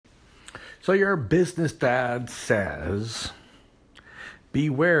So your business dad says,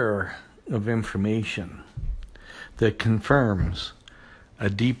 beware of information that confirms a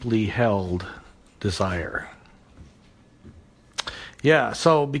deeply held desire. Yeah,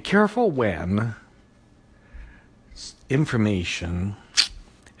 so be careful when information,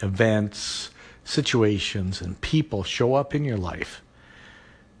 events, situations, and people show up in your life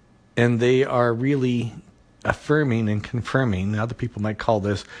and they are really affirming and confirming. Other people might call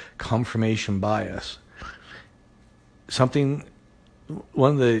this confirmation bias.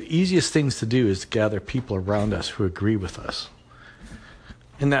 One of the easiest things to do is to gather people around us who agree with us.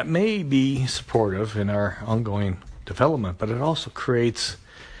 And that may be supportive in our ongoing development, but it also creates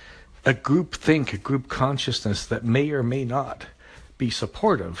a group think, a group consciousness that may or may not be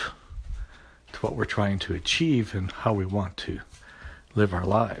supportive to what we're trying to achieve and how we want to live our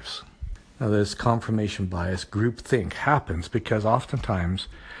lives. Now, this confirmation bias, groupthink, happens because oftentimes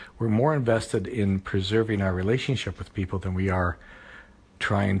we're more invested in preserving our relationship with people than we are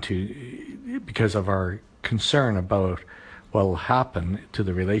because of our concern about what will happen to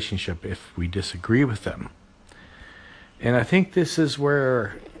the relationship if we disagree with them. And I think this is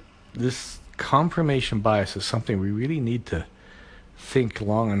where this confirmation bias is something we really need to think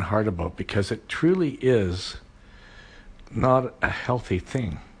long and hard about, because it truly is not a healthy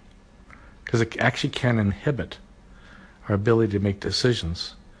thing, because it actually can inhibit our ability to make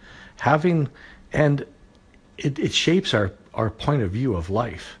decisions. It shapes our point of view of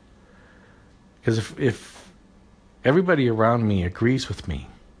life. Because if everybody around me agrees with me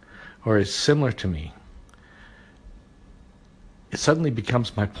or is similar to me, it suddenly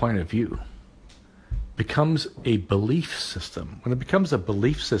becomes my point of view. It becomes a belief system. When it becomes a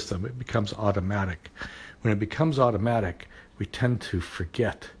belief system, it becomes automatic. When it becomes automatic, we tend to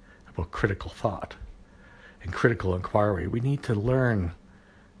forget about critical thought and critical inquiry. We need to learn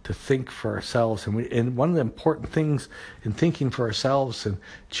to think for ourselves. And one of the important things in thinking for ourselves and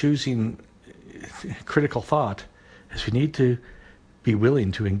choosing critical thought is we need to be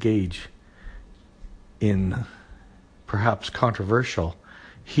willing to engage in perhaps controversial,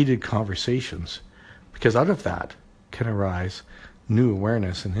 heated conversations, because out of that can arise new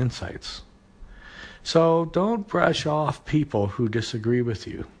awareness and insights. So don't brush off people who disagree with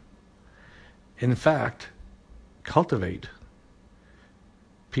you. In fact, cultivate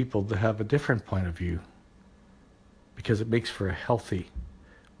people that have a different point of view, because it makes for a healthy,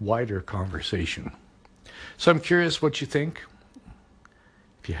 wider conversation. So I'm curious what you think.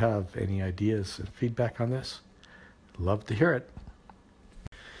 If you have any ideas and feedback on this, I'd love to hear it.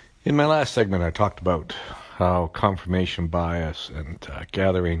 In my last segment, I talked about how confirmation bias and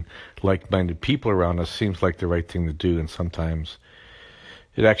gathering like-minded people around us seems like the right thing to do, and sometimes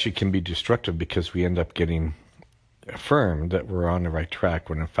it actually can be destructive because we end up getting affirmed that we're on the right track,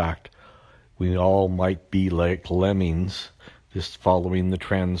 when in fact we all might be like lemmings, just following the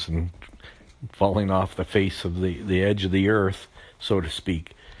trends and falling off the face of the edge of the earth, so to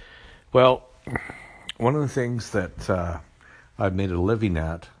speak. Well, one of the things that I've made a living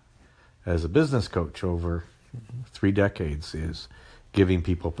at as a business coach over 3 decades is giving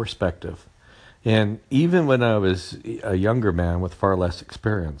people perspective. And even when I was a younger man with far less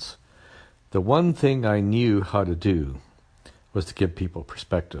experience, the one thing I knew how to do was to give people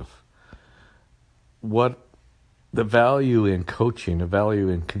perspective. What the value in coaching, the value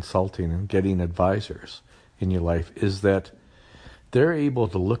in consulting and getting advisors in your life is that they're able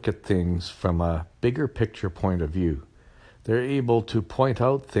to look at things from a bigger picture point of view. They're able to point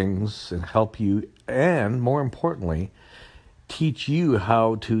out things and help you, and more importantly, teach you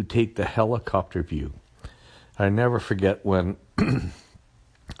how to take the helicopter view. I never forget when a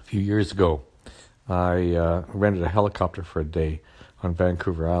few years ago I rented a helicopter for a day on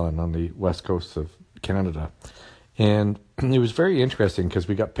Vancouver Island on the west coast of Canada. And it was very interesting because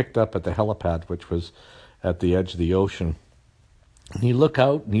we got picked up at the helipad, which was at the edge of the ocean. And you look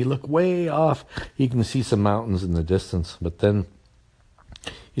out and you look way off, you can see some mountains in the distance. But then,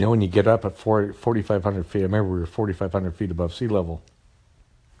 you know, when you get up at 4,500 feet, I remember we were 4,500 feet above sea level,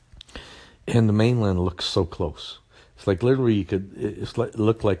 and the mainland looks so close. It's like literally it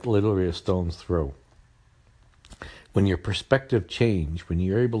looked like literally a stone's throw. When your perspective changed, when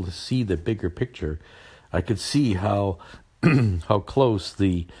you're able to see the bigger picture, I could see how how close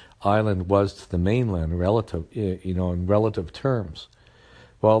the island was to the mainland in relative terms.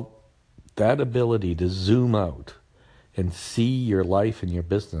 Well, that ability to zoom out and see your life and your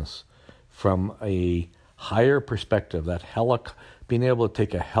business from a higher perspective, being able to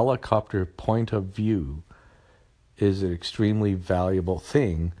take a helicopter point of view, is an extremely valuable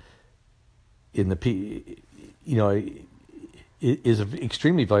thing. is an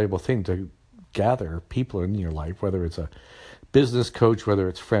extremely valuable thing to gather people in your life, whether it's a business coach, whether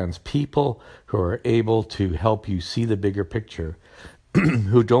it's friends, people who are able to help you see the bigger picture,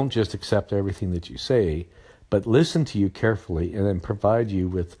 who don't just accept everything that you say, but listen to you carefully and then provide you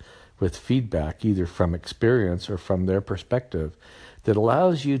with feedback, either from experience or from their perspective, that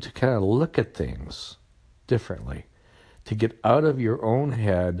allows you to kind of look at things differently, to get out of your own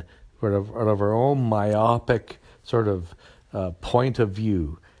head, out of our own myopic sort of point of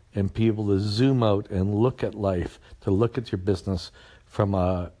view, and be able to zoom out and look at life, to look at your business from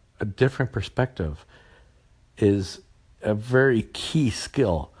a different perspective, is a very key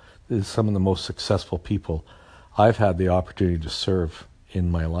skill. Is some of the most successful people I've had the opportunity to serve in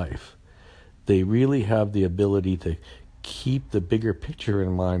my life. They really have the ability to keep the bigger picture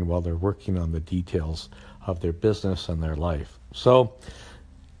in mind while they're working on the details of their business and their life. So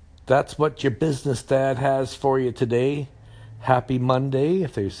that's what your business dad has for you today. Happy Monday.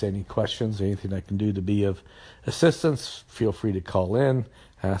 If there's any questions, anything I can do to be of assistance, feel free to call in,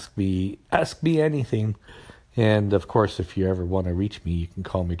 ask me anything. And of course, if you ever want to reach me, you can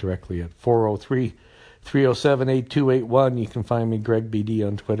call me directly at 403-307-8281. You can find me, Greg BD,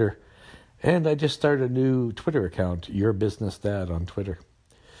 on Twitter. And I just started a new Twitter account, Your Business Dad, on Twitter.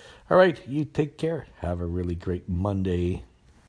 All right, you take care. Have a really great Monday.